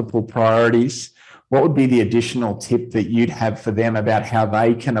juggling multiple priorities, what would be the additional tip that you'd have for them about how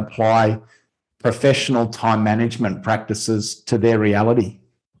they can apply professional time management practices to their reality?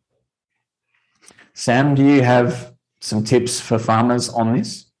 Sam, do you have some tips for farmers on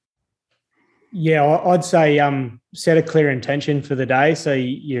this? Yeah, I'd say set a clear intention for the day. So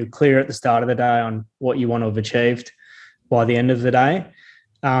you're clear at the start of the day on what you want to have achieved by the end of the day.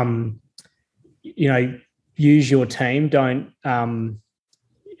 Use your team. Don't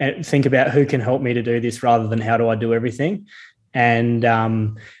think about who can help me to do this rather than how do I do everything. And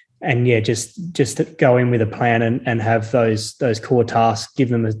yeah, just to go in with a plan and have those core tasks, give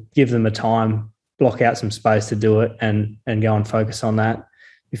them a time, block out some space to do it, and go and focus on that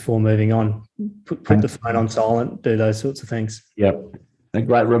before moving on. Put the phone on silent, do those sorts of things. Yep. It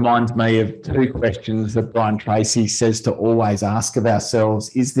great reminds me of two questions that Brian Tracy says to always ask of ourselves.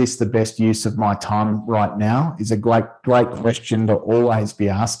 Is this the best use of my time right now? Is a great question to always be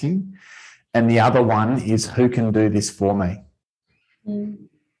asking. And the other one is, who can do this for me?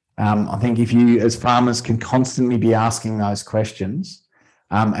 I think if you as farmers can constantly be asking those questions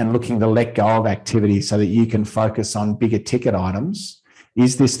and looking to let go of activity so that you can focus on bigger ticket items,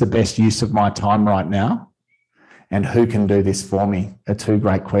 is this the best use of my time right now? And who can do this for me are two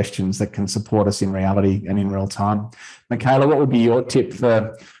great questions that can support us in reality and in real time. Michaela, what would be your tip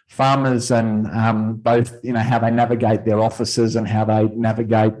for farmers and both, how they navigate their offices and how they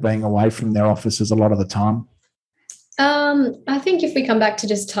navigate being away from their offices a lot of the time? I think if we come back to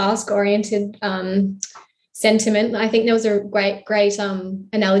just task-oriented sentiment, I think there was a great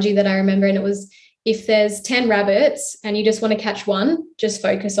analogy that I remember, and it was, if there's 10 rabbits and you just want to catch one, just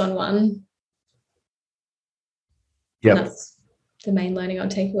focus on one. Yeah, that's the main learning I'll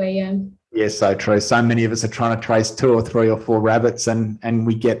take away. Yeah, so true. So many of us are trying to trace 2 or 3 or 4 rabbits and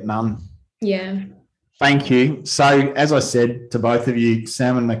we get none. Yeah. Thank you. So as I said to both of you,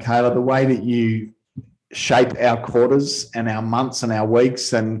 Sam and Michaela, the way that you shape our quarters and our months and our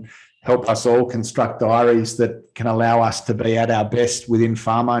weeks and help us all construct diaries that can allow us to be at our best within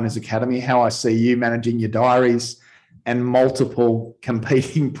Farm Owners Academy, how I see you managing your diaries and multiple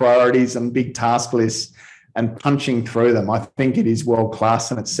competing priorities and big task lists and punching through them. I think it is world-class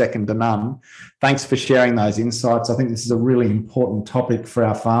and it's second to none. Thanks for sharing those insights. I think this is a really important topic for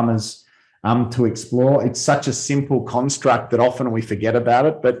our farmers to explore. It's such a simple construct that often we forget about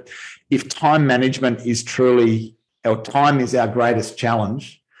it, but if time management is truly, or time is our greatest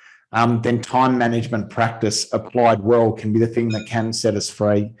challenge, then time management practice applied well can be the thing that can set us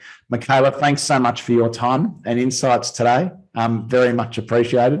free. Michaela, thanks so much for your time and insights today. Very much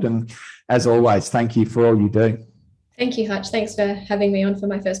appreciated. And as always, thank you for all you do. Thank you, Hutch. Thanks for having me on for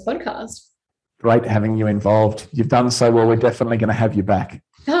my first podcast. Great having you involved. You've done so well. We're definitely going to have you back.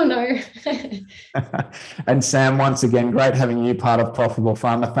 Oh, no. And Sam, once again, great having you part of Profitable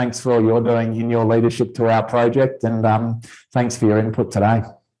Farmer. Thanks for all you're doing in your leadership to our project, and thanks for your input today.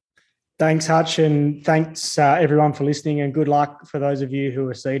 Thanks, Hutch, and thanks everyone for listening, and good luck for those of you who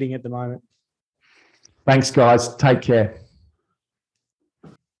are seeding at the moment. Thanks, guys. Take care.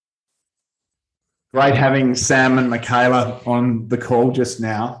 Great having Sam and Michaela on the call just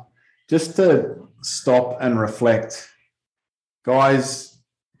now. Just to stop and reflect, guys,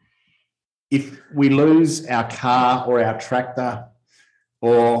 if we lose our car or our tractor,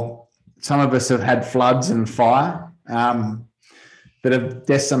 or some of us have had floods and fire that have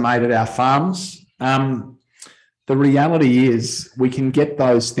decimated our farms, the reality is we can get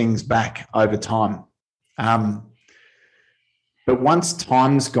those things back over time. But once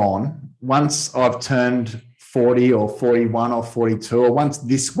time's gone, once I've turned 40 or 41 or 42, or once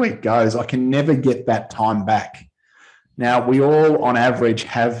this week goes, I can never get that time back. Now, we all on average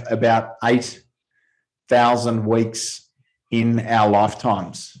have about 8,000 weeks in our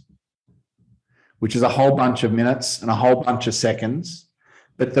lifetimes, which is a whole bunch of minutes and a whole bunch of seconds.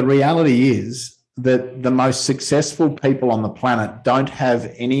 But the reality is that the most successful people on the planet don't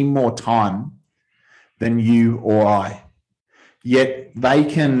have any more time than you or I. Yet they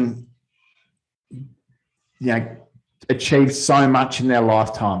can, achieve so much in their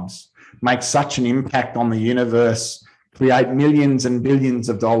lifetimes, make such an impact on the universe, create millions and billions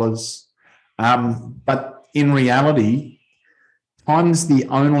of dollars. But in reality, time's the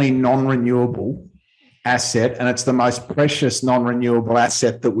only non-renewable asset, and it's the most precious non-renewable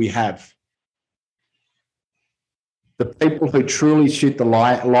asset that we have. The people who truly shoot the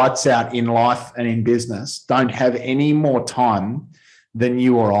lights out in life and in business don't have any more time than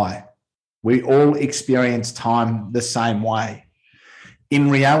you or I. We all experience time the same way.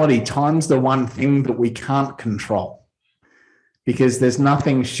 In reality, time's the one thing that we can't control, because there's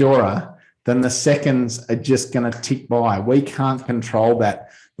nothing surer than the seconds are just going to tick by. We can't control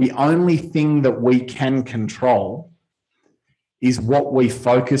that. The only thing that we can control is what we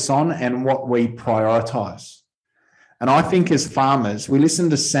focus on and what we prioritize. And I think as farmers, we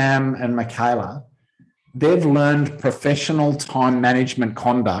listen to Sam and Michaela, they've learned professional time management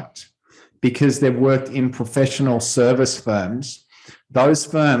conduct because they've worked in professional service firms. Those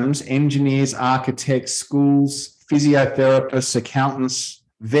firms, engineers, architects, schools, physiotherapists, accountants,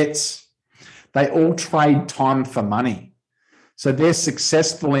 vets, they all trade time for money. So they're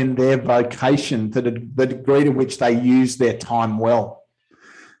successful in their vocation to the degree to which they use their time well.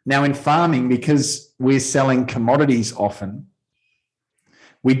 Now, in farming, because we're selling commodities often,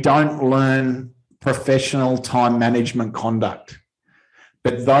 we don't learn professional time management conduct.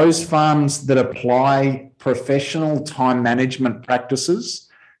 But those farms that apply professional time management practices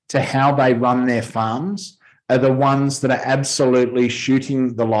to how they run their farms are the ones that are absolutely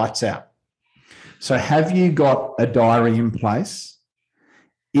shooting the lights out. So have you got a diary in place?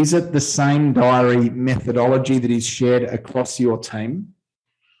 Is it the same diary methodology that is shared across your team?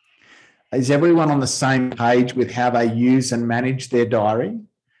 Is everyone on the same page with how they use and manage their diary?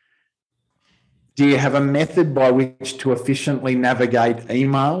 Do you have a method by which to efficiently navigate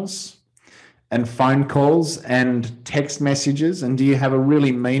emails and phone calls and text messages? And do you have a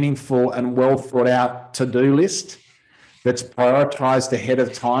really meaningful and well thought out to-do list that's prioritized ahead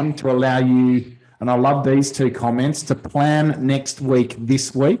of time to allow you, and I love these two comments, to plan next week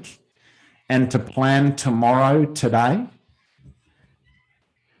this week and to plan tomorrow today?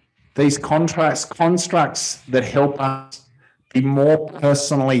 These constructs that help us be more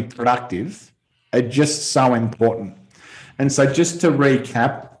personally productive are just so important. And so just to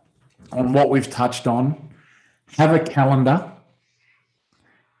recap on what we've touched on, have a calendar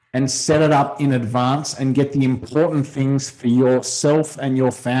and set it up in advance and get the important things for yourself and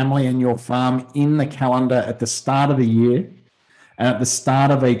your family and your farm in the calendar at the start of the year and at the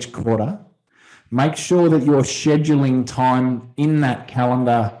start of each quarter. Make sure that you're scheduling time in that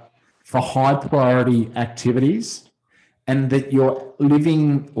calendar for high priority activities and that you're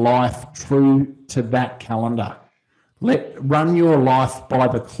living life true to that calendar. Run your life by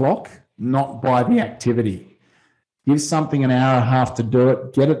the clock, not by the activity. Give something an hour and a half to do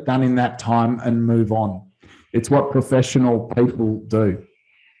it, get it done in that time and move on. It's what professional people do.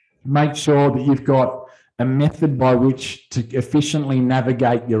 Make sure that you've got a method by which to efficiently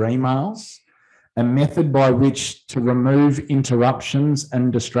navigate your emails, a method by which to remove interruptions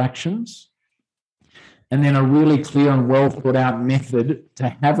and distractions, and then a really clear and well thought out method to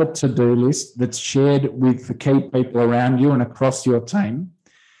have a to-do list that's shared with the key people around you and across your team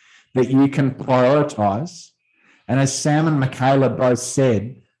that you can prioritize. And as Sam and Michaela both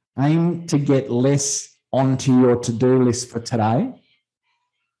said, aim to get less onto your to-do list for today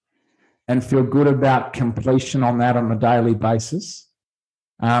and feel good about completion on that on a daily basis.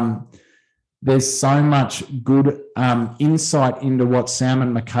 There's so much good insight into what Sam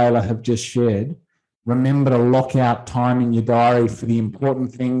and Michaela have just shared. Remember to lock out time in your diary for the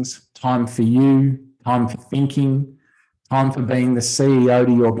important things, time for you, time for thinking, time for being the CEO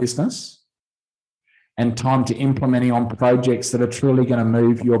to your business, and time to implementing on projects that are truly going to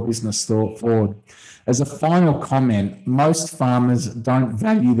move your business forward. As a final comment, most farmers don't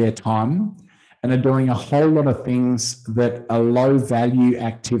value their time and are doing a whole lot of things that are low value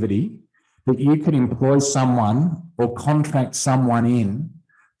activity that you could employ someone or contract someone in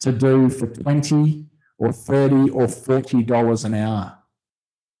to do for $20 or $30 or $40 an hour.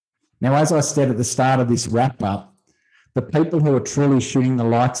 Now, as I said at the start of this wrap up, the people who are truly shooting the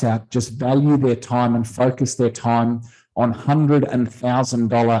lights out just value their time and focus their time on $100 and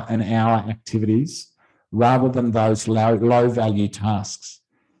 $1,000 an hour activities rather than those low value tasks.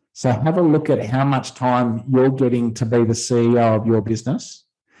 So have a look at how much time you're getting to be the CEO of your business.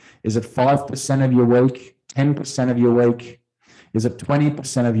 Is it 5% of your week, 10% of your week? Is it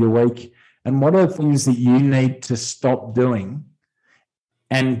 20% of your week? And what are the things that you need to stop doing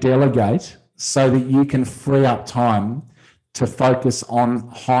and delegate so that you can free up time to focus on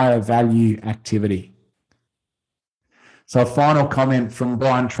higher value activity? So a final comment from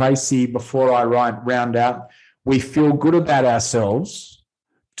Brian Tracy before I round out. We feel good about ourselves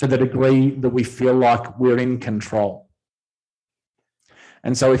to the degree that we feel like we're in control.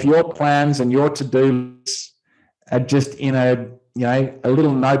 And so if your plans and your to-do lists are just in a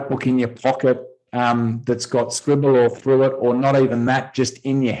little notebook in your pocket that's got scribble all through it, or not even that, just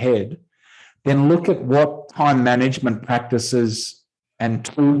in your head, then look at what time management practices and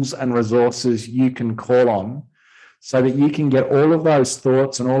tools and resources you can call on so that you can get all of those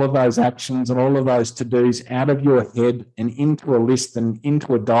thoughts and all of those actions and all of those to-dos out of your head and into a list and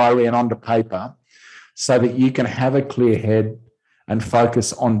into a diary and onto paper so that you can have a clear head and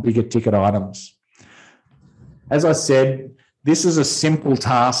focus on bigger ticket items. As I said, this is a simple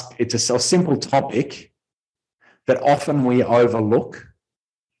task. It's a simple topic that often we overlook.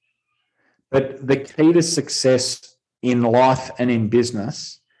 But the key to success in life and in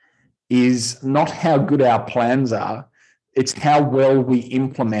business is not how good our plans are, it's how well we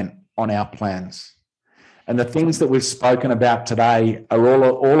implement on our plans. And the things that we've spoken about today are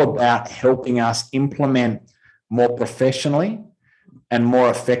all about helping us implement more professionally and more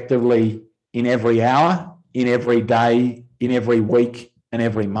effectively in every hour, in every day, in every week, and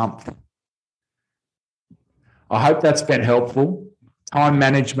every month. I hope that's been helpful. Time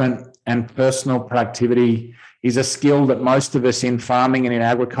management and personal productivity is a skill that most of us in farming and in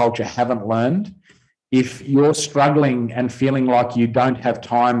agriculture haven't learned. If you're struggling and feeling like you don't have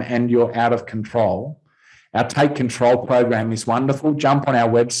time and you're out of control, our Take Control program is wonderful. Jump on our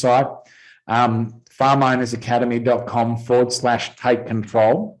website, farmownersacademy.com/take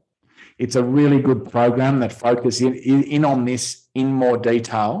control. It's a really good program that focuses in on this in more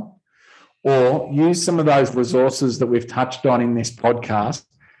detail, or use some of those resources that we've touched on in this podcast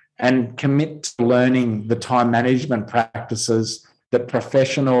and commit to learning the time management practices that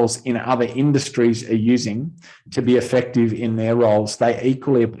professionals in other industries are using to be effective in their roles. They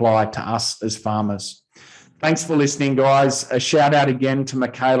equally apply to us as farmers. Thanks for listening, guys. A shout out again to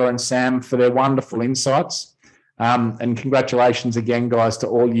Michaela and Sam for their wonderful insights. And congratulations again, guys, to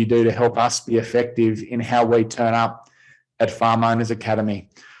all you do to help us be effective in how we turn up at Farm Owners Academy.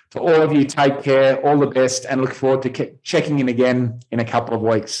 To all of you, take care, all the best, and look forward to checking in again in a couple of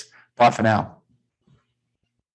weeks. Bye for now.